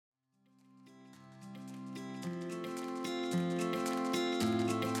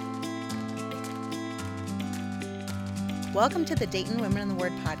Welcome to the Dayton Women in the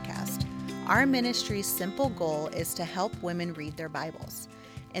Word podcast. Our ministry's simple goal is to help women read their Bibles.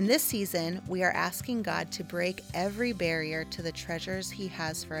 In this season, we are asking God to break every barrier to the treasures He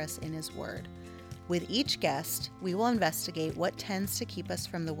has for us in His Word. With each guest, we will investigate what tends to keep us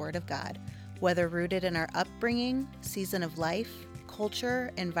from the Word of God, whether rooted in our upbringing, season of life,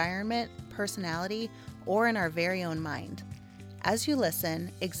 culture, environment, personality, or in our very own mind. As you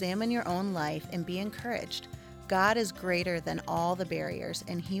listen, examine your own life and be encouraged. God is greater than all the barriers,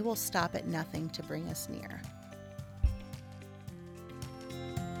 and He will stop at nothing to bring us near.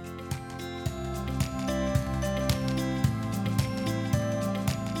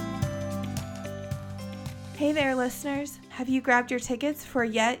 Hey there, listeners. Have you grabbed your tickets for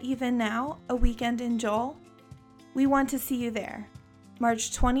Yet Even Now, a weekend in Joel? We want to see you there.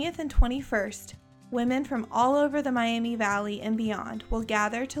 March 20th and 21st, women from all over the Miami Valley and beyond will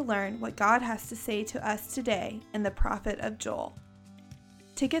gather to learn what God has to say to us today in the prophet of Joel.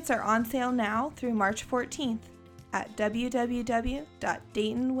 Tickets are on sale now through March 14th at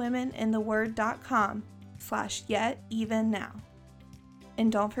www.daytonwomenintheword.com/yetevennow.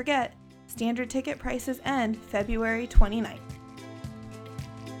 And don't forget, standard ticket prices end February 29th.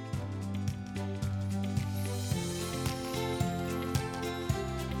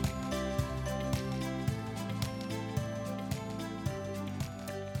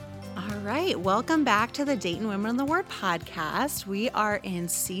 All right, welcome back to the Dayton Women in the Word podcast. We are in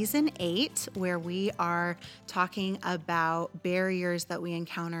season 8, where we are talking about barriers that we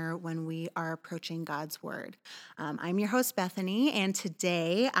encounter when we are approaching God's Word. I'm your host, Bethany, and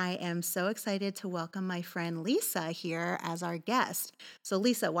today I am so excited to welcome my friend Lisa here as our guest. So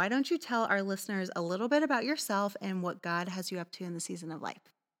Lisa, why don't you tell our listeners a little bit about yourself and what God has you up to in the season of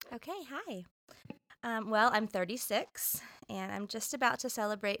life? Okay, hi. Well, I'm 36, and I'm just about to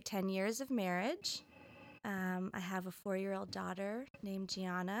celebrate 10 years of marriage. I have a 4-year-old daughter named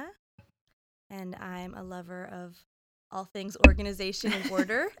Gianna, and I'm a lover of all things organization and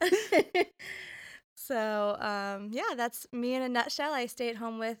order. So, yeah, that's me in a nutshell. I stay at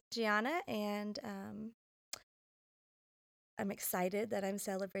home with Gianna, and I'm excited that I'm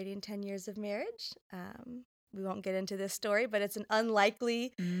celebrating 10 years of marriage. We won't get into this story, but it's an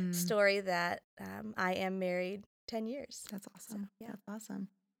unlikely story that I am married 10 years. That's awesome. So, yeah. That's awesome.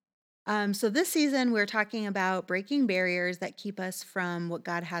 So this season, we're talking about breaking barriers that keep us from what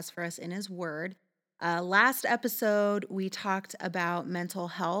God has for us in His Word. Last episode, we talked about mental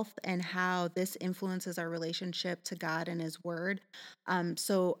health and how this influences our relationship to God and His Word.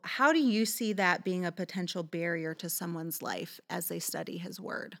 So how do you see that being a potential barrier to someone's life as they study His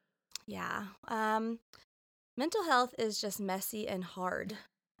Word? Yeah. Mental health is just messy and hard,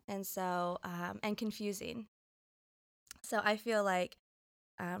 and so, and confusing. So I feel like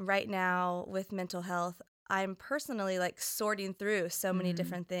right now with mental health, I'm personally like sorting through so many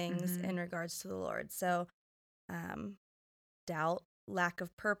different things in regards to the Lord. So, doubt, lack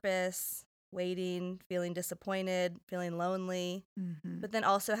of purpose, waiting, feeling disappointed, feeling lonely, but then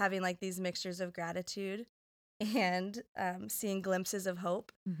also having like these mixtures of gratitude and seeing glimpses of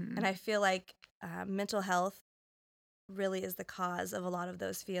hope. And I feel like mental health really is the cause of a lot of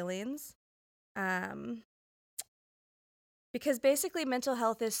those feelings. Because basically mental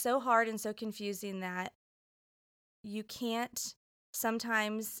health is so hard and so confusing that you can't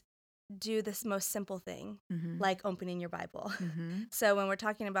sometimes do this most simple thing, like opening your Bible. So when we're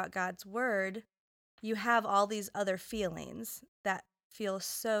talking about God's Word, you have all these other feelings that feel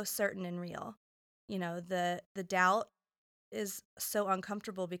so certain and real. You know, the doubt is so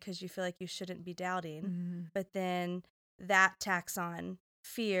uncomfortable because you feel like you shouldn't be doubting, but then that tacks on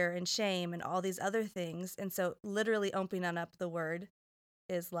fear and shame and all these other things. And so literally opening up the Word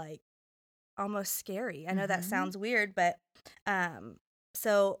is like almost scary. I know that sounds weird, but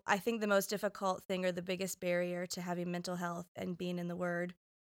so I think the most difficult thing or the biggest barrier to having mental health and being in the Word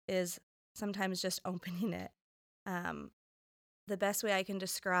is sometimes just opening it. The best way I can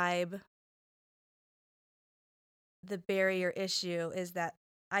describe the barrier issue is that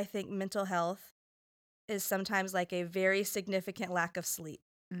I think mental health is sometimes like a very significant lack of sleep.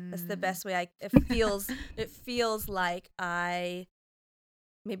 That's the best way it feels like I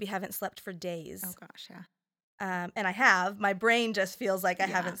maybe haven't slept for days. Oh gosh, yeah. And I have. My brain just feels like I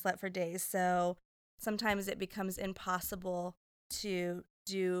haven't slept for days. So sometimes it becomes impossible to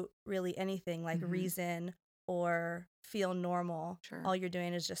do really anything like reason or feel normal. Sure. All you're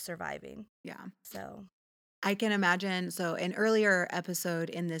doing is just surviving. Yeah. So I can imagine. So an earlier episode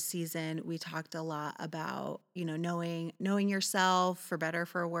in this season, we talked a lot about, knowing yourself for better,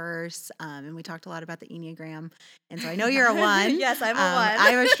 for worse. And we talked a lot about the Enneagram. And so I know you're a 1. Yes, I'm a 1.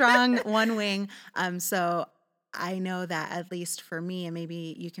 I'm a strong 1 wing. So I know that at least for me, and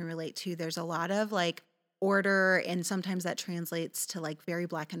maybe you can relate too, there's a lot of like order, and sometimes that translates to like very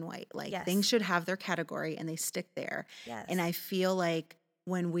black and white. Like Yes. things should have their category and they stick there. Yes. And I feel like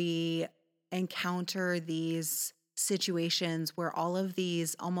when we encounter these situations where all of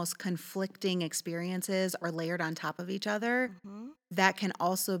these almost conflicting experiences are layered on top of each other, that can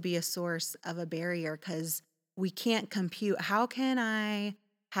also be a source of a barrier, because we can't compute, how can I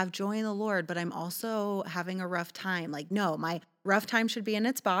have joy in the Lord, but I'm also having a rough time? Like, no, my rough time should be in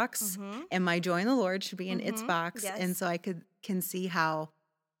its box, and my joy in the Lord should be in its box. Yes. And so I can see how,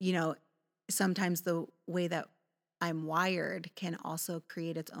 sometimes the way that I'm wired can also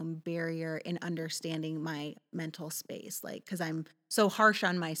create its own barrier in understanding my mental space, like, because I'm so harsh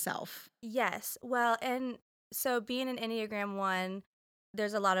on myself. Yes. Well, and so being an Enneagram 1,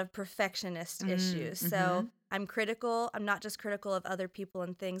 there's a lot of perfectionist issues. So I'm critical. I'm not just critical of other people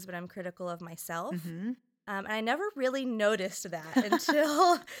and things, but I'm critical of myself. And I never really noticed that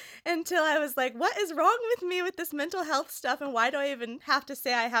until I was like, what is wrong with me with this mental health stuff? And why do I even have to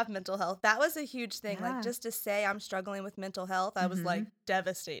say I have mental health? That was a huge thing. Yeah. Like, just to say I'm struggling with mental health, I was like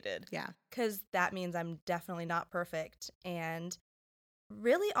devastated. Yeah. Because that means I'm definitely not perfect. And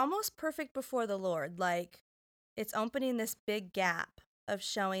really almost perfect before the Lord. Like, it's opening this big gap of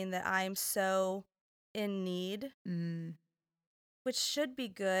showing that I'm so in need, which should be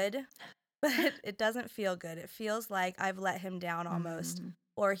good, but it doesn't feel good. It feels like I've let him down almost,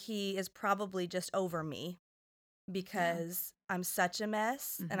 or he is probably just over me because I'm such a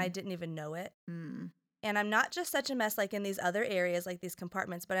mess and I didn't even know it. And I'm not just such a mess like in these other areas, like these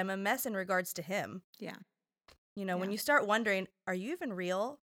compartments, but I'm a mess in regards to him. Yeah. When you start wondering, are you even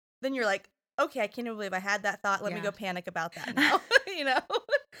real? Then you're like, okay, I can't even believe I had that thought. Let me go panic about that now,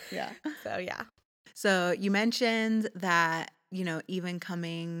 Yeah. So, yeah. So you mentioned that, even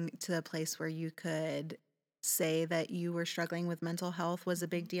coming to a place where you could say that you were struggling with mental health was a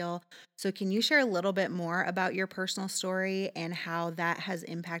big deal. So can you share a little bit more about your personal story and how that has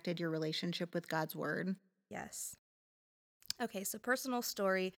impacted your relationship with God's word? Yes. Okay, so personal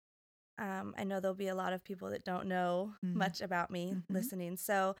story. I know there'll be a lot of people that don't know much about me listening.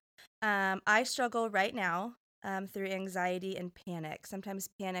 So I struggle right now through anxiety and panic. Sometimes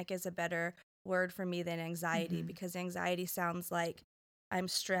panic is a better word for me than anxiety, because anxiety sounds like I'm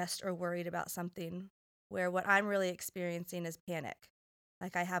stressed or worried about something, where what I'm really experiencing is panic.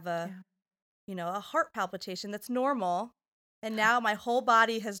 Like I have a heart palpitation that's normal, and now my whole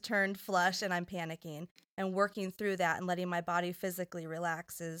body has turned flush and I'm panicking, and working through that and letting my body physically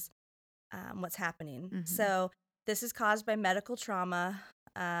relax is what's happening. So this is caused by medical trauma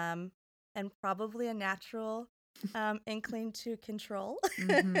and probably a natural inkling to control.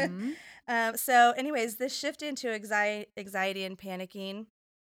 So anyways, this shift into anxiety and panicking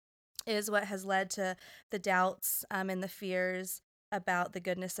is what has led to the doubts and the fears about the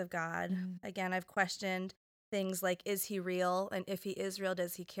goodness of God. Again, I've questioned things like, is he real? And if he is real,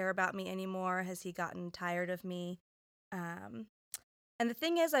 does he care about me anymore? Has he gotten tired of me? And the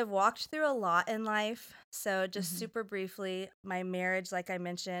thing is, I've walked through a lot in life. So just super briefly, my marriage, like I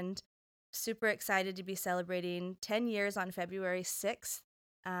mentioned, super excited to be celebrating 10 years on February 6th,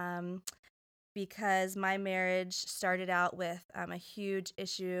 because my marriage started out with a huge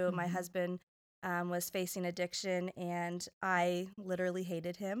issue. My husband was facing addiction, and I literally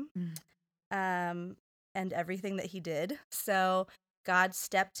hated him and everything that he did. So God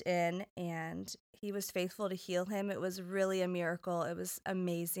stepped in and he was faithful to heal him. It was really a miracle. It was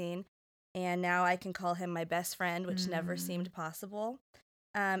amazing. And now I can call him my best friend, which never seemed possible.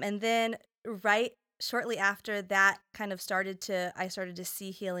 And then right shortly after that kind of I started to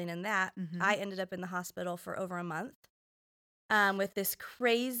see healing in that. I ended up in the hospital for over a month with this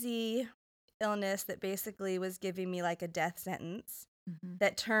crazy illness that basically was giving me like a death sentence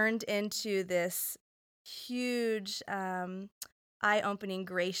that turned into this huge eye-opening,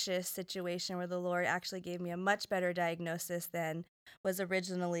 gracious situation where the Lord actually gave me a much better diagnosis than was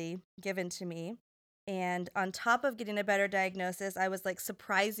originally given to me. And on top of getting a better diagnosis, I was like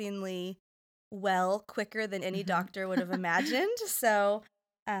surprisingly well quicker than any doctor would have imagined. So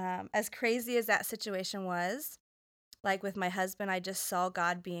as crazy as that situation was, like with my husband, I just saw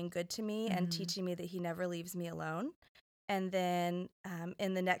God being good to me and teaching me that he never leaves me alone. And then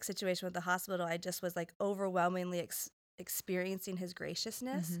in the next situation with the hospital, I just was like overwhelmingly experiencing his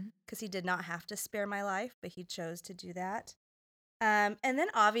graciousness, because he did not have to spare my life, but he chose to do that. And then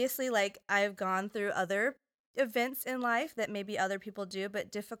obviously, like, I've gone through other events in life that maybe other people do,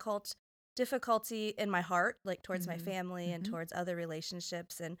 but difficulty in my heart, like towards my family and towards other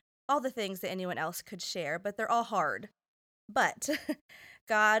relationships and all the things that anyone else could share, but they're all hard. But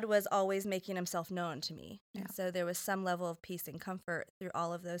God was always making himself known to me. Yeah. And so there was some level of peace and comfort through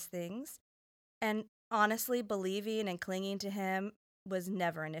all of those things. And honestly, believing and clinging to him was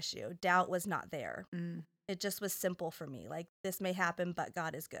never an issue. Doubt was not there. It just was simple for me. Like, this may happen, but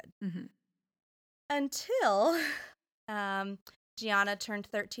God is good. Until Gianna turned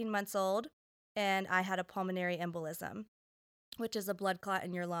 13 months old and I had a pulmonary embolism, which is a blood clot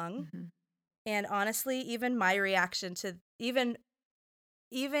in your lung. And honestly, even my reaction to even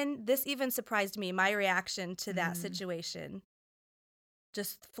surprised me. My reaction to that situation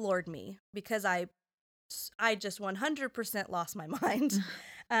just floored me because I just 100% lost my mind.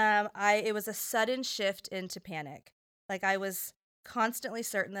 It was a sudden shift into panic. Like, I was constantly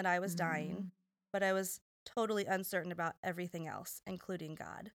certain that I was dying, but I was totally uncertain about everything else, including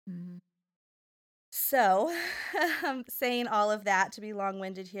God. So, saying all of that to be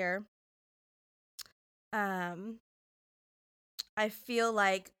long-winded here, I feel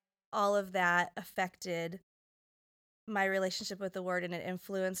like all of that affected my relationship with the word, and it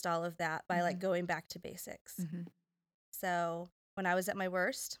influenced all of that by like going back to basics. So when I was at my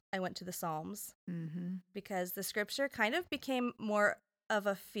worst, I went to the Psalms because the scripture kind of became more of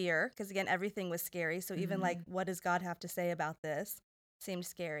a fear because, again, everything was scary. So even like, what does God have to say about this seemed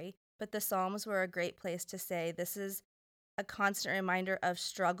scary. But the Psalms were a great place to say this is a constant reminder of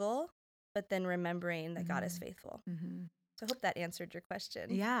struggle, but then remembering that God is faithful. So I hope that answered your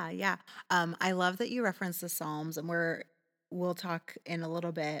question. Yeah. I love that you referenced the Psalms, and we'll talk in a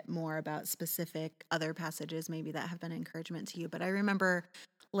little bit more about specific other passages maybe that have been encouragement to you. But I remember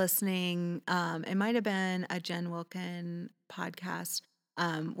listening, it might have been a Jen Wilkin podcast,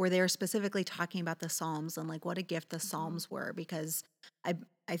 where they were specifically talking about the Psalms and like what a gift the Psalms were, because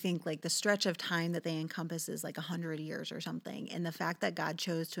I think like the stretch of time that they encompass is like 100 years or something. And the fact that God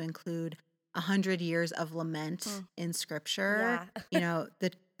chose to include 100 years of lament in scripture, you know,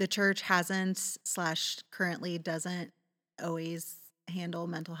 the church hasn't / currently doesn't always handle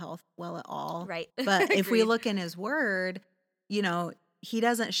mental health well at all. Right. But if we look in his word, you know, he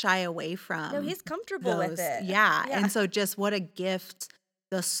doesn't shy away from No, he's comfortable with it. Yeah. And so just what a gift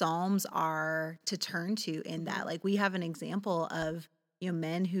the Psalms are to turn to in that. Like, we have an example of, you know,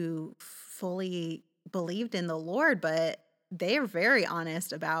 men who fully believed in the Lord, but they are very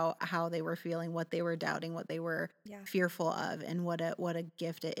honest about how they were feeling, what they were doubting, what they were fearful of, and what a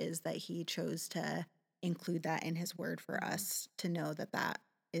gift it is that he chose to include that in his word for us to know that that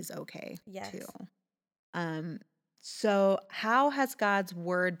is okay too. So how has God's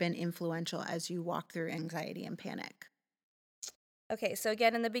word been influential as you walk through anxiety and panic? Okay, so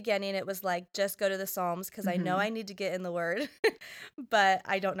again, in the beginning, it was like, just go to the Psalms because I know I need to get in the word, but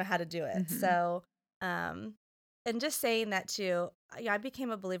I don't know how to do it. So, and just saying that too, I became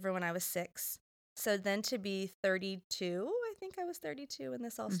a believer when I was 6. So then to be 32, I think I was 32 when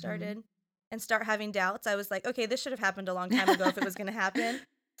this all started, and start having doubts, I was like, okay, this should have happened a long time ago if it was going to happen.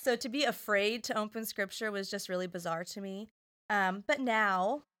 So to be afraid to open scripture was just really bizarre to me. But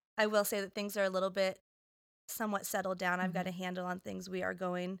now I will say that things are a little bit somewhat settled down. I've got a handle on things. We are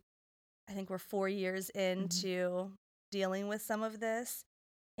going, I think we're 4 years into dealing with some of this.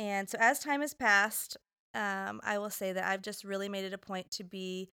 And so as time has passed, I will say that I've just really made it a point to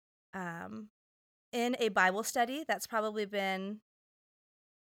be in a Bible study. That's probably been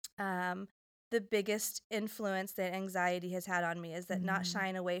the biggest influence that anxiety has had on me, is that not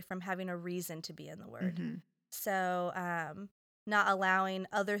shying away from having a reason to be in the Word. So not allowing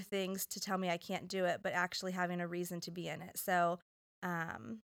other things to tell me I can't do it, but actually having a reason to be in it. So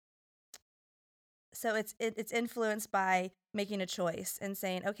so it's influenced by making a choice and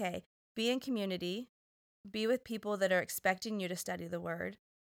saying, okay, be in community, be with people that are expecting you to study the Word,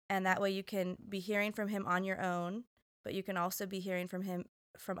 and that way you can be hearing from him on your own, but you can also be hearing from him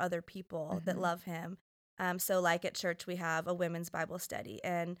from other people that love him. So like at church, we have a women's Bible study,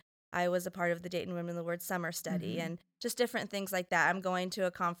 and I was a part of the Dayton Women in the Word summer study, and just different things like that. I'm going to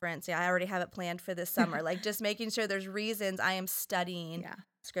a conference. Yeah, I already have it planned for this summer. Like, just making sure there's reasons I am studying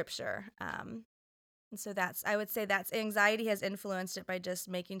scripture. And so I would say that's anxiety has influenced it by just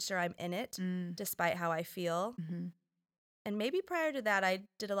making sure I'm in it despite how I feel. And maybe prior to that, I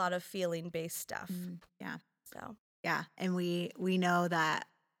did a lot of feeling-based stuff. So. Yeah, and we know that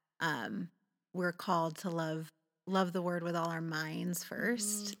we're called to love the word with all our minds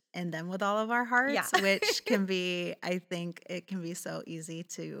first, and then with all of our hearts, which can be, I think it can be so easy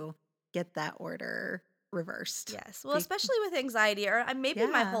to get that order reversed. Yes, well, especially with anxiety, or maybe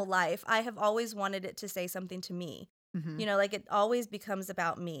my whole life, I have always wanted it to say something to me. You know, like, it always becomes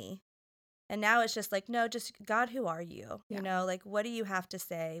about me. And now it's just like, no, just God, who are you? You know, like, what do you have to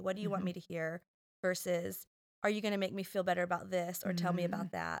say? What do you want me to hear? Versus are you going to make me feel better about this or tell me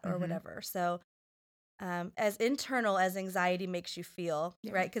about that or whatever? So as internal as anxiety makes you feel,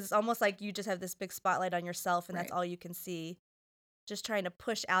 right? Because it's almost like you just have this big spotlight on yourself and that's all you can see. Just trying to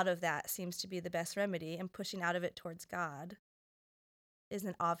push out of that seems to be the best remedy, and pushing out of it towards God is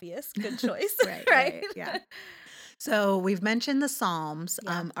an obvious good choice, right? Yeah. So we've mentioned the Psalms.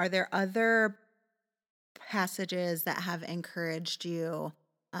 Yeah. Are there other passages that have encouraged you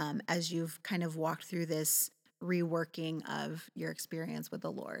as you've kind of walked through this reworking of your experience with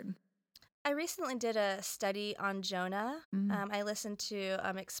the Lord? I recently did a study on Jonah. I listened to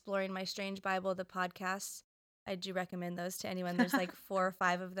Exploring My Strange Bible, the podcast. I do recommend those to anyone. There's like 4 or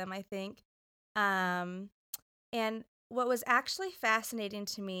 5 of them, I think. And what was actually fascinating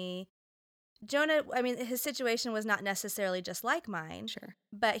to me, Jonah, I mean, his situation was not necessarily just like mine. Sure.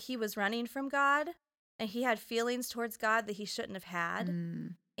 But he was running from God, and he had feelings towards God that he shouldn't have had.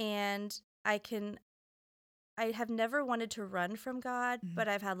 And I have never wanted to run from God, but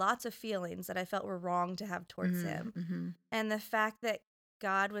I've had lots of feelings that I felt were wrong to have towards him. And the fact that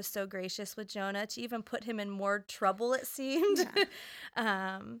God was so gracious with Jonah to even put him in more trouble, it seemed,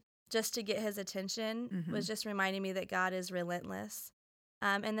 just to get his attention, was just reminding me that God is relentless.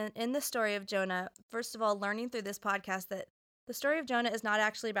 And then in the story of Jonah, first of all, learning through this podcast that the story of Jonah is not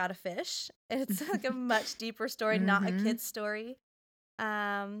actually about a fish. It's like a much deeper story, not a kid's story.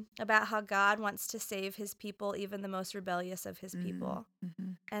 About how God wants to save his people, even the most rebellious of his people.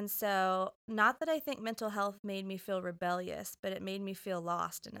 And so, not that I think mental health made me feel rebellious, but it made me feel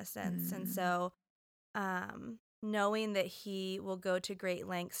lost in a sense. And so, knowing that he will go to great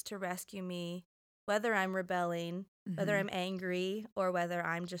lengths to rescue me, whether I'm rebelling, whether I'm angry, or whether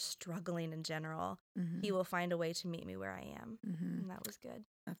I'm just struggling in general, he will find a way to meet me where I am. And that was good.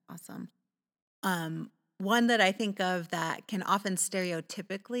 That's awesome. One that I think of that can often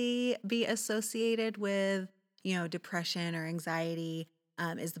stereotypically be associated with, depression or anxiety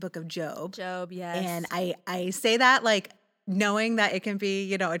is the book of Job. Job, yes. And I say that like knowing that it can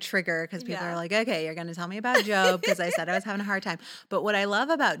be, a trigger because people are like, okay, you're going to tell me about Job because I said I was having a hard time. But what I love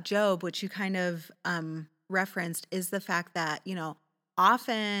about Job, which you kind of referenced, is the fact that,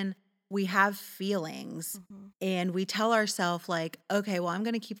 often we have feelings and we tell ourselves like, okay, well, I'm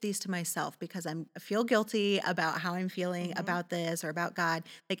going to keep these to myself because I feel guilty about how I'm feeling about this or about God.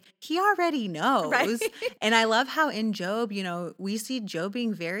 Like he already knows. Right. And I love how in Job, we see Job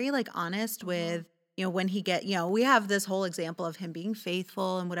being very like honest with, when he we have this whole example of him being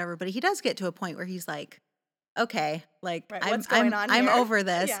faithful and whatever, but he does get to a point where he's like, okay, like what's going on here? I'm over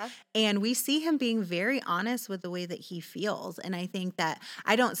this. Yeah. And we see him being very honest with the way that he feels. And I think that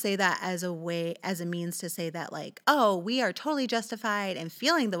I don't say that as a means to say that like, oh, we are totally justified in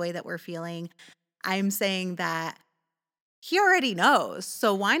feeling the way that we're feeling. I'm saying that he already knows.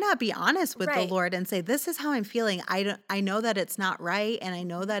 So why not be honest with the Lord and say, this is how I'm feeling. I know that it's not right. And I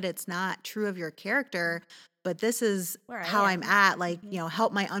know that it's not true of your character, but this is how I'm at. Like,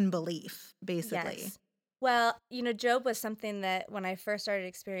 help my unbelief, basically. Yes. Well, Job was something that when I first started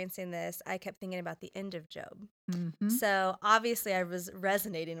experiencing this, I kept thinking about the end of Job. So obviously I was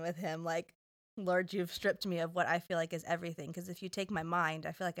resonating with him like, Lord, you've stripped me of what I feel like is everything. Because if you take my mind,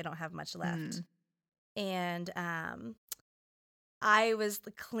 I feel like I don't have much left. And I was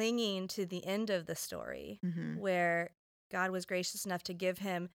clinging to the end of the story where God was gracious enough to give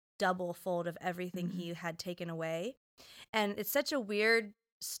him double fold of everything he had taken away. And it's such a weird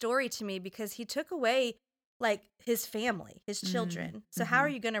story to me because he took away like his family, his children. So how are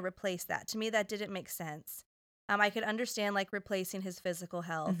you going to replace that? To me, that didn't make sense. I could understand like replacing his physical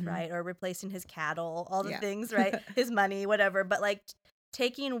health, right? Or replacing his cattle, all the things, right? His money, whatever. But like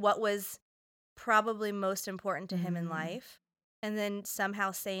taking what was probably most important to him in life and then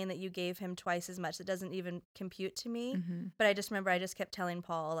somehow saying that you gave him twice as much, that doesn't even compute to me. But I just remember I just kept telling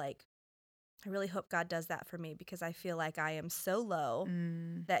Paul like, I really hope God does that for me because I feel like I am so low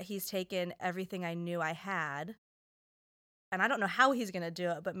that he's taken everything I knew I had. And I don't know how he's going to do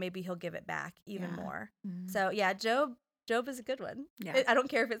it, but maybe he'll give it back even more. So yeah, Job is a good one. Yeah. I don't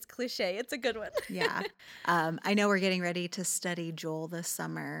care if it's cliche. It's a good one. Yeah. I know we're getting ready to study Joel this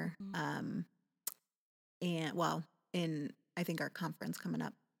summer. In I think our conference coming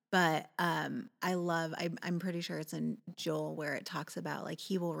up. But I'm pretty sure it's in Joel where it talks about like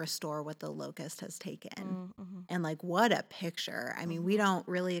he will restore what the locust has taken. And like what a picture. I mean, we don't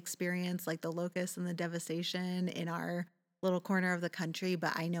really experience like the locust and the devastation in our little corner of the country,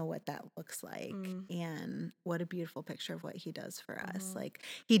 but I know what that looks like. And what a beautiful picture of what he does for us. Like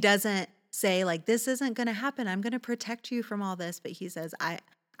he doesn't say like, this isn't going to happen. I'm going to protect you from all this. But he says,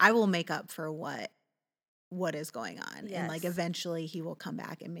 I will make up for what is going on. Yes. And like eventually he will come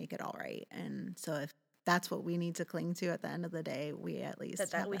back and make it all right. And so if that's what we need to cling to at the end of the day. We at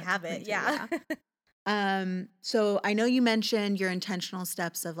least that we to have cling it. to, Yeah. So I know you mentioned your intentional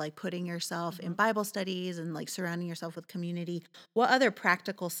steps of like putting yourself in Mhm. Bible studies and like surrounding yourself with community. What other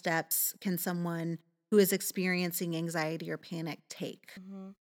practical steps can someone who is experiencing anxiety or panic take?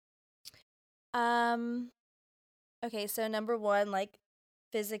 Mhm. Um, okay, so number one, like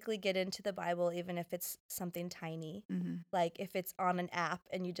physically get into the Bible, even if it's something tiny. Mm-hmm. Like if it's on an app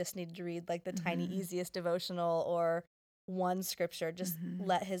and you just need to read like the tiny, Mhm. easiest devotional or one scripture, just Mhm.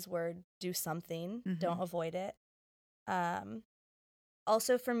 let his word do something. Mhm. Don't avoid it. Um,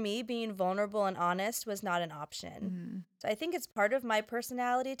 Also, for me, being vulnerable and honest was not an option. Mhm. So I think it's part of my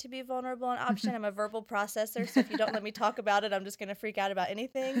personality to be vulnerable and option. I'm a verbal processor, so if you don't let me talk about it, I'm just going to freak out about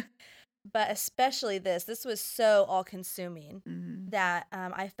anything. But especially this was so all-consuming Mhm. that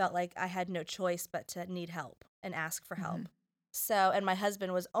I felt like I had no choice but to need help and ask for help. Mhm. So, and my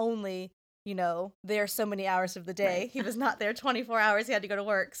husband was only, there so many hours of the day. Right. He was not there 24 hours. He had to go to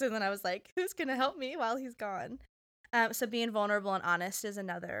work. So then I was like, who's going to help me while he's gone? So being vulnerable and honest is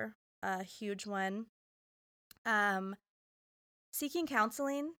another huge one. Seeking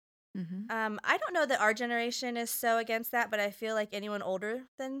counseling. Mhm. I don't know that our generation is so against that, but I feel like anyone older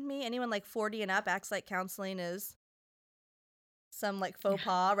than me, anyone like 40 and up, acts like counseling is some like faux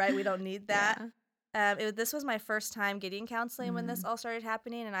pas, right? We don't need that. Yeah. This was my first time getting counseling when this all started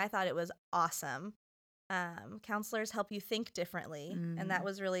happening, and I thought it was awesome. Counselors help you think differently, and that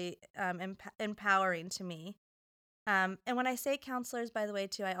was really empowering to me. And when I say counselors, by the way,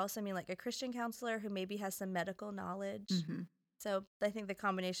 too, I also mean like a Christian counselor who maybe has some medical knowledge. Mhm. So I think the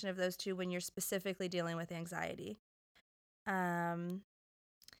combination of those two when you're specifically dealing with anxiety. To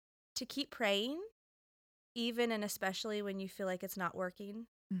keep praying, even and especially when you feel like it's not working.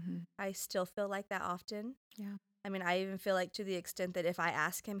 Mhm. I still feel like that often. Yeah. I mean, I even feel like to the extent that if I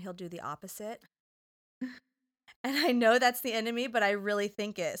ask him, he'll do the opposite. And I know that's the enemy, but I really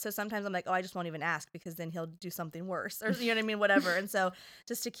think it. So sometimes I'm like, oh, I just won't even ask because then he'll do something worse, or you know what I mean, whatever. And so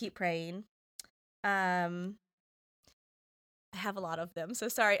just to keep praying. I have a lot of them, so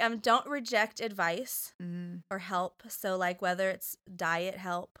sorry. Don't reject advice Mhm. or help. So like whether it's diet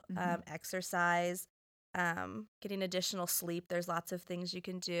help, Mhm. exercise, getting additional sleep. There's lots of things you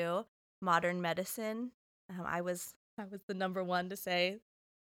can do. Modern medicine. I was the number one to say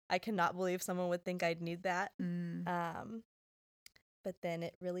I cannot believe someone would think I'd need that. Mm. But then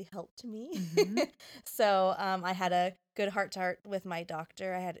it really helped me. Mhm. So I had a good heart-to-heart with my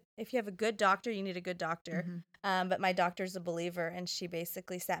doctor. If you have a good doctor, you need a good doctor. Mhm. But my doctor's a believer, and she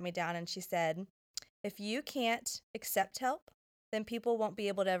basically sat me down and she said, if you can't accept help, then people won't be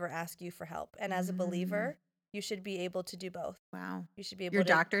able to ever ask you for help. And as a believer, you should be able to do both. Wow. You should be able Your to.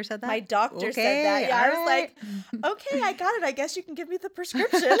 doctor said that? My doctor said that. Okay, Yeah, I was alright. like, okay, I got it. I guess you can give me the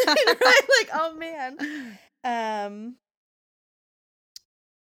prescription. Right? Like, oh man.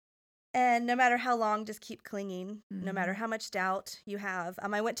 And no matter how long, just keep clinging. No matter Mhm. how much doubt you have.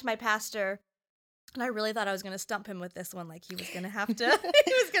 I went to my pastor, and I really thought I was going to stump him with this one. Like he was going to have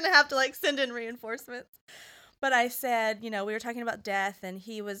to, like send in reinforcements. But I said, we were talking about death, and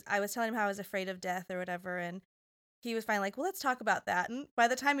I was telling him how I was afraid of death or whatever, and he was finally like, well, let's talk about that. And by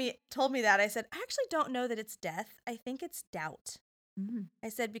the time he told me that, I said, I actually don't know that it's death. I think it's doubt. Mhm. I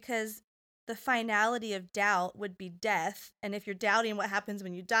said, because the finality of doubt would be death. And if you're doubting what happens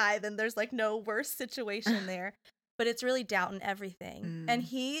when you die, then there's like no worse situation there. But it's really doubt in everything. And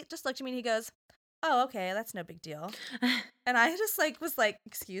he just looked at me and he goes, oh, okay, that's no big deal. And I just was like,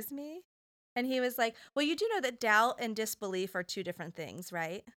 excuse me? And he was like, well, you do know that doubt and disbelief are two different things,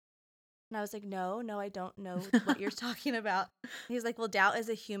 right? And I was like, no, I don't know what you're talking about. And he's like, well, doubt is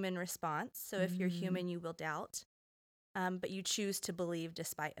a human response. So if you're human, you will doubt. But you choose to believe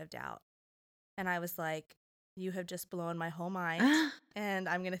despite of doubt. And I was like, you have just blown my whole mind, and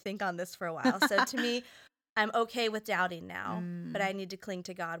I'm going to think on this for a while. So to me, I'm okay with doubting now, but I need to cling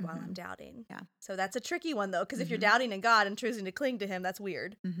to God while I'm doubting. Yeah. So that's a tricky one, though, because if you're doubting in God and choosing to cling to him, that's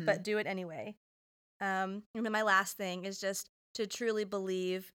weird, but do it anyway. And then my last thing is just to truly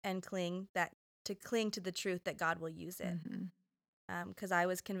believe and cling to the truth that God will use it. Because I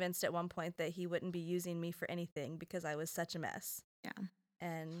was convinced at one point that he wouldn't be using me for anything because I was such a mess. Yeah.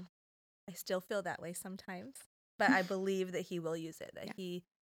 And I still feel that way sometimes, but I believe that he will use it, that he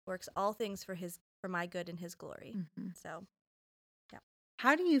works all things for my good and his glory. So, yeah.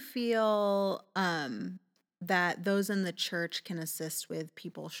 How do you feel that those in the church can assist with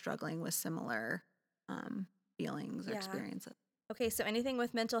people struggling with similar feelings or experiences? Okay, so anything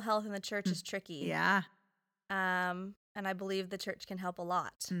with mental health in the church is tricky. Yeah. And I believe the church can help a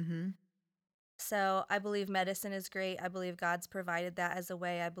lot. So I believe medicine is great. I believe God's provided that as a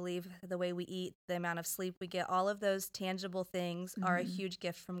way. I believe the way we eat, the amount of sleep we get, all of those tangible things are a huge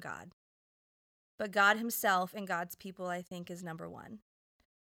gift from God. But God himself and God's people, I think, is number one.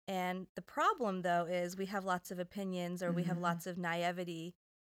 And the problem, though, is we have lots of opinions, or we have lots of naivety,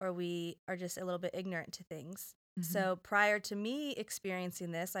 or we are just a little bit ignorant to things. So prior to me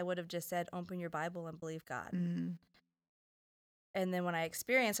experiencing this, I would have just said, open your Bible and believe God. And then when I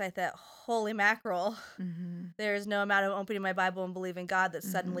experienced, I thought, holy mackerel, there is no amount of opening my Bible and believing God that's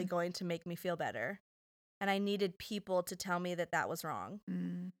suddenly going to make me feel better. And I needed people to tell me that that was wrong.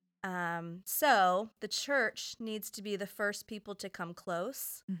 So the church needs to be the first people to come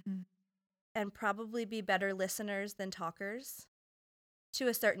close and probably be better listeners than talkers to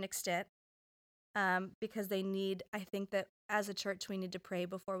a certain extent, because they need, I think that as a church, we need to pray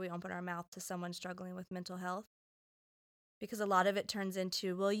before we open our mouth to someone struggling with mental health. Because a lot of it turns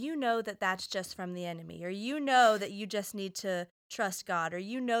into, well, you know that that's just from the enemy, or you know that you just need to trust God, or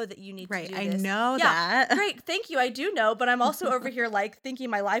you know that you need to do this. I know that. Great, thank you, I do know, but I'm also over here like thinking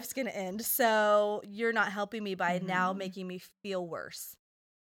my life's going to end, so you're not helping me by now making me feel worse.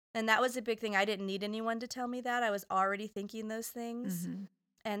 And that was a big thing. I didn't need anyone to tell me that. I was already thinking those things.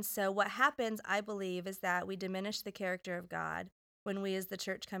 And so what happens, I believe, is that we diminish the character of God when we as the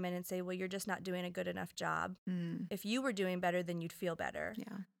church come in and say, well, you're just not doing a good enough job. If you were doing better, then you'd feel better.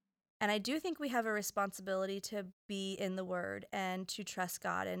 Yeah. And I do think we have a responsibility to be in the Word and to trust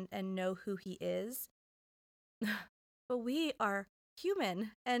God and know who He is. But we are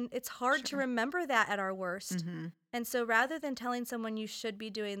human, and it's hard to remember that at our worst. And so rather than telling someone you should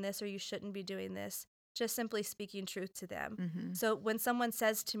be doing this or you shouldn't be doing this, just simply speaking truth to them. So when someone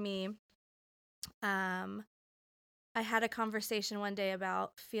says to me, I had a conversation one day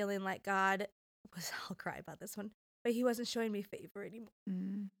about feeling like God was, I'll cry about this one, but he wasn't showing me favor anymore.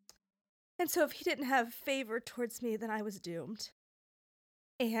 And so if he didn't have favor towards me, then I was doomed.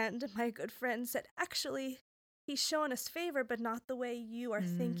 And my good friend said, actually, he's showing us favor, but not the way you are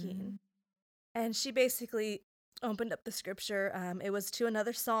thinking. And she basically opened up the scripture. It was to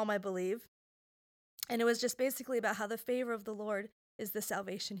another psalm, I believe. And it was just basically about how the favor of the Lord is the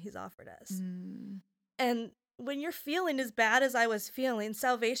salvation he's offered us. And when you're feeling as bad as I was feeling,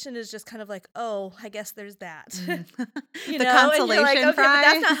 salvation is just kind of like, oh, I guess there's that. You the know, consolation and you're like, okay, prize, but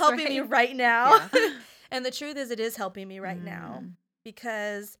that's not helping me right now. Yeah. And the truth is, it is helping me right now,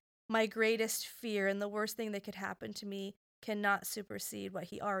 because my greatest fear and the worst thing that could happen to me cannot supersede what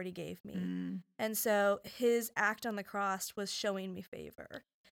he already gave me. And so his act on the cross was showing me favor.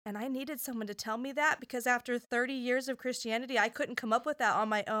 And I needed someone to tell me that, because after 30 years of Christianity, I couldn't come up with that on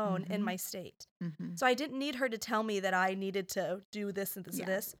my own in my state. So I didn't need her to tell me that I needed to do this and this and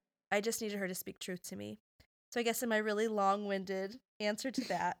this. I just needed her to speak truth to me. So I guess in my really long-winded answer to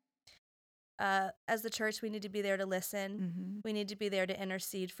that, as the church, we need to be there to listen. We need to be there to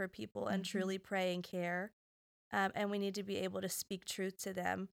intercede for people and truly pray and care. And we need to be able to speak truth to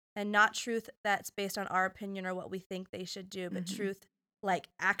them, and not truth that's based on our opinion or what we think they should do, but truth like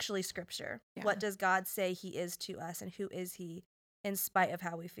actually scripture. What does God say he is to us, and who is he in spite of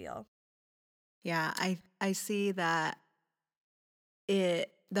how we feel? Yeah, I see that the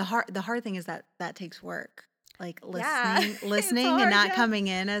hard thing is that takes work. Like listening hard, and not coming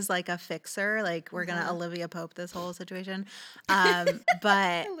in as like a fixer, like we're going to Olivia Pope this whole situation.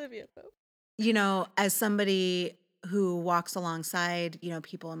 But Olivia Pope. You know, as somebody who walks alongside, you know,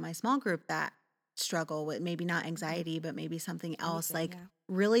 people in my small group that struggle with maybe not anxiety, but maybe something else,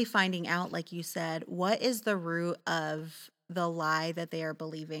 really finding out, like you said, what is the root of the lie that they are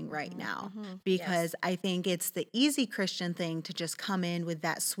believing right now? Because I think it's the easy Christian thing to just come in with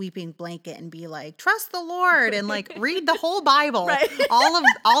that sweeping blanket and be like, trust the Lord and like read the whole Bible,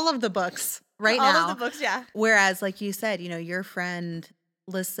 all of the books now. All of the books, Whereas, like you said, you know, your friend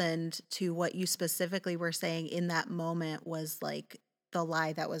listened to what you specifically were saying in that moment was like the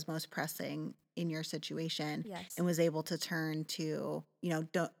lie that was most pressing in your situation, and was able to turn to, you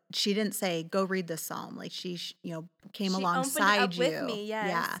know, she didn't say go read the psalm, like she came alongside you with me,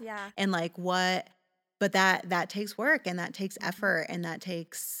 and like what, but that takes work, and that takes effort, and that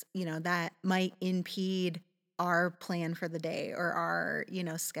takes, you know, that might impede our plan for the day or our, you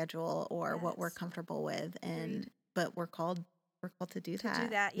know, schedule or what we're comfortable with, and but we're called to do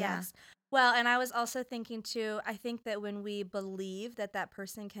that. Yes. Well, and I was also thinking too, I think that when we believe that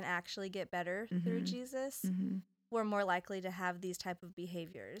person can actually get better through Jesus, we're more likely to have these type of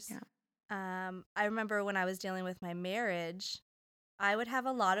behaviors. I remember when I was dealing with my marriage, I would have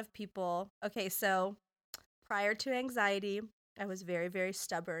a lot of people. Okay, so prior to anxiety, I was very, very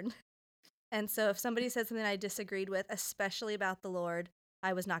stubborn. And so if somebody said something I disagreed with, especially about the Lord,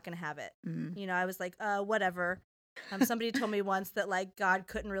 I was not going to have it. Mm. You know, I was like, whatever. Somebody told me once that like God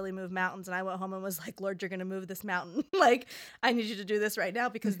couldn't really move mountains, and I went home and was like, Lord, you're going to move this mountain. Like, I need you to do this right now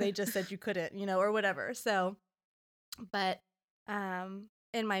because they just said you couldn't, you know, or whatever. So, but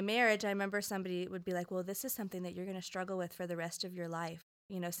in my marriage, I remember somebody would be like, well, this is something that you're going to struggle with for the rest of your life,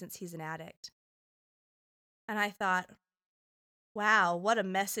 you know, since he's an addict. And I thought, wow, what a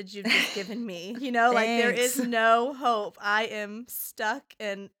message you've just given me. You know, like there is no hope. I am stuck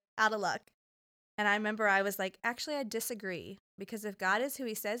and out of luck. And I remember I was like, actually, I disagree, because if God is who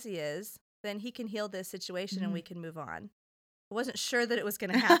he says he is, then he can heal this situation and we can move on. I wasn't sure that it was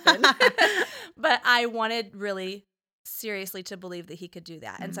going to happen, but I wanted really seriously to believe that he could do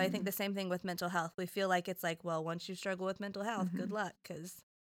that. And so I think the same thing with mental health. We feel like it's like, well, once you struggle with mental health, good luck, because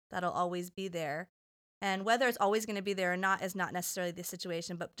that'll always be there. And whether it's always going to be there or not is not necessarily the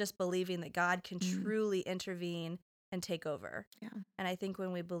situation, but just believing that God can truly intervene and take over. Yeah. And I think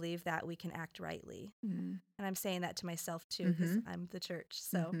when we believe that, we can act rightly. And I'm saying that to myself too, because I'm the church.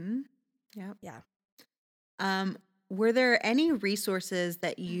 So, yeah. Were there any resources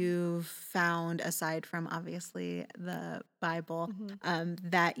that you've found, aside from obviously the Bible,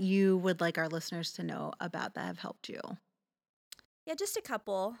 that you would like our listeners to know about that have helped you? Yeah, just a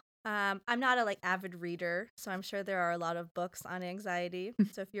couple. I'm not a avid reader, so I'm sure there are a lot of books on anxiety.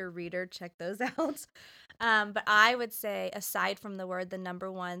 So if you're a reader, check those out. But I would say, aside from the word, the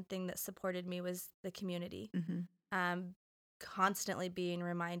number one thing that supported me was the community. Constantly being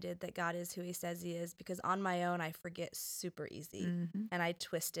reminded that God is who he says he is, because on my own, I forget super easy and I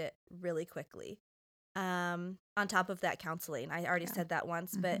twist it really quickly. On top of that, counseling. I already said that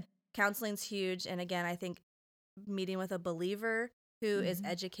once, but counseling's huge. And again, I think meeting with a believer who is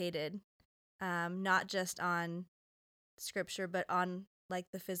educated, not just on scripture, but on like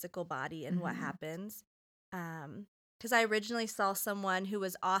the physical body and what happens. Because I originally saw someone who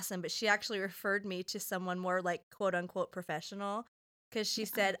was awesome, but she actually referred me to someone more like quote unquote professional, because she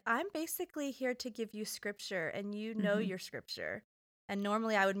said, I'm basically here to give you scripture and you know your scripture. And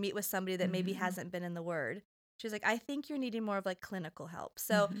normally I would meet with somebody that maybe hasn't been in the word. She was like, I think you're needing more of like clinical help.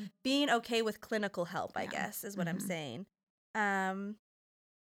 So being okay with clinical help, I guess, is what I'm saying.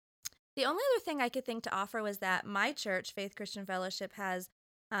 The only other thing I could think to offer was that my church, Faith Christian Fellowship, has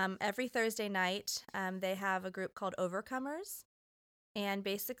every Thursday night, they have a group called Overcomers. And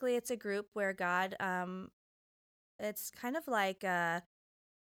basically it's a group where God, it's kind of like a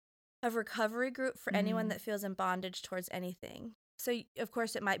recovery group for anyone that feels in bondage towards anything. So, of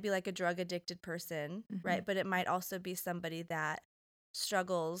course, it might be like a drug-addicted person, right? But it might also be somebody that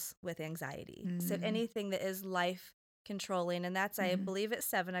struggles with anxiety. So anything that is life-controlling, and that's, I believe, at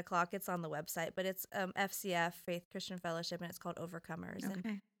 7 o'clock. It's on the website, but it's FCF, Faith Christian Fellowship, and it's called Overcomers. Okay.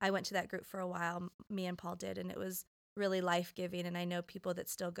 And I went to that group for a while. Me and Paul did, and it was really life-giving, and I know people that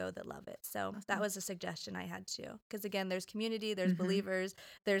still go that love it. So that was a suggestion I had too. Because, again, there's community, there's believers,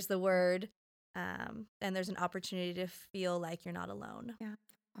 there's the word. And there's an opportunity to feel like you're not alone. Yeah.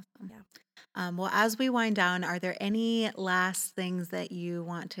 Awesome. Yeah. Well, as we wind down, are there any last things that you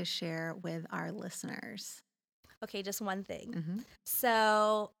want to share with our listeners? Okay, just one thing.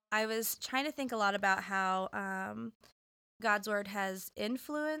 So I was trying to think a lot about how God's word has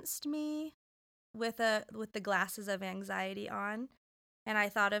influenced me with the glasses of anxiety on. And I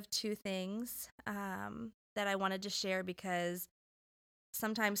thought of two things that I wanted to share, because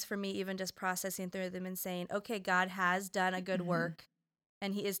sometimes for me, even just processing through them and saying, okay, God has done a good work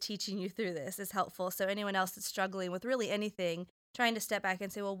and he is teaching you through this is helpful. So anyone else that's struggling with really anything, trying to step back and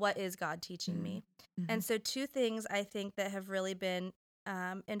say, well, what is God teaching me? And so two things I think that have really been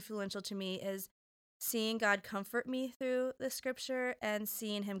influential to me is seeing God comfort me through the scripture and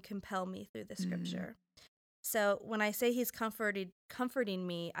seeing him compel me through the scripture. So when I say he's comforting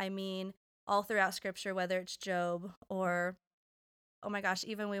me, I mean all throughout scripture, whether it's Job or, oh my gosh,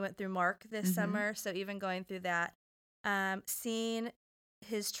 even we went through Mark this summer. So even going through that, seeing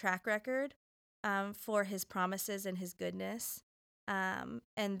his track record for his promises and his goodness,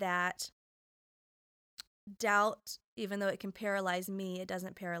 and that doubt, even though it can paralyze me, it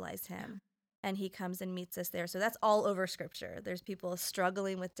doesn't paralyze him. And he comes and meets us there. So that's all over scripture. There's people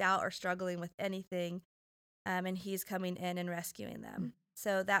struggling with doubt or struggling with anything, and he's coming in and rescuing them.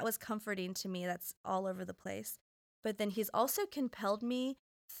 So that was comforting to me. That's all over the place. But then he's also compelled me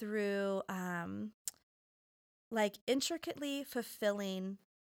through like intricately fulfilling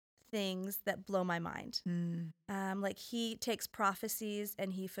things that blow my mind. Like he takes prophecies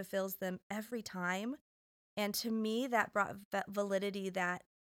and he fulfills them every time. And to me, that brought validity that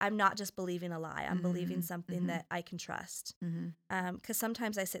I'm not just believing a lie. I'm believing something that I can trust. Because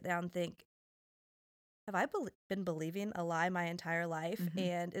sometimes I sit down and think, have I been believing a lie my entire life? Mm-hmm.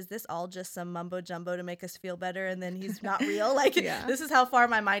 And is this all just some mumbo jumbo to make us feel better? And then he's not real? Like, Yeah. This is how far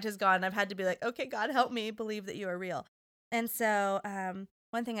my mind has gone. I've had to be like, okay, God, help me believe that you are real. And so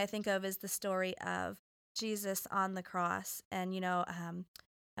one thing I think of is the story of Jesus on the cross. And,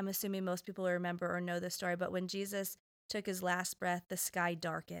 I'm assuming most people remember or know this story, but when Jesus took his last breath, the sky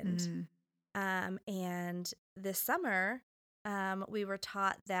darkened. Mm-hmm. And this summer, we were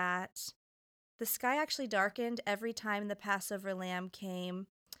taught that the sky actually darkened every time the Passover lamb came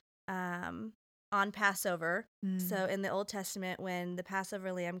on Passover. So in the Old Testament, when the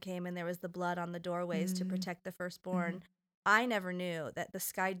Passover lamb came and there was the blood on the doorways to protect the firstborn, I never knew that the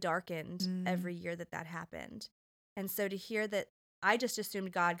sky darkened every year that happened. And so to hear that, I just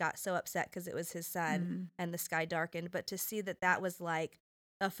assumed God got so upset because it was his son and the sky darkened. But to see that was like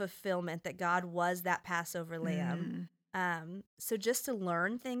a fulfillment, that God was that Passover lamb. So just to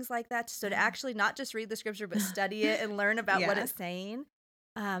learn things like that, so to actually not just read the scripture, but study it and learn about what it's saying,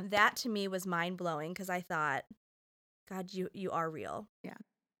 that to me was mind-blowing, because I thought, God, you are real. Yeah.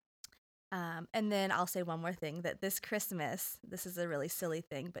 And then I'll say one more thing, that this Christmas, this is a really silly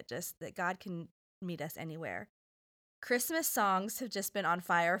thing, but just that God can meet us anywhere. Christmas songs have just been on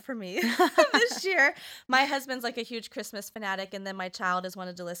fire for me this year. My husband's like a huge Christmas fanatic, and then my child has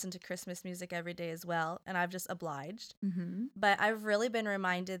wanted to listen to Christmas music every day as well, and I've just obliged. But I've really been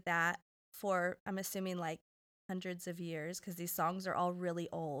reminded that for, I'm assuming, like hundreds of years, because these songs are all really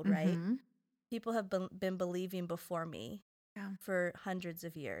old, right? People have been believing before me for hundreds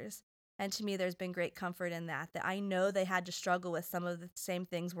of years. And to me, there's been great comfort in that I know they had to struggle with some of the same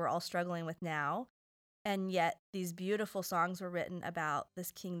things we're all struggling with now. And yet these beautiful songs were written about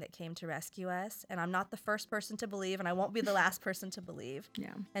this king that came to rescue us. And I'm not the first person to believe, and I won't be the last person to believe.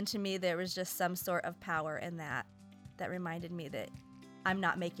 Yeah. And to me, there was just some sort of power in that reminded me that I'm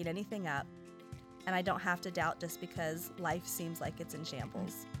not making anything up, and I don't have to doubt just because life seems like it's in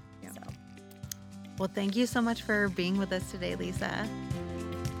shambles. Yeah. So. Well, thank you so much for being with us today, Lisa.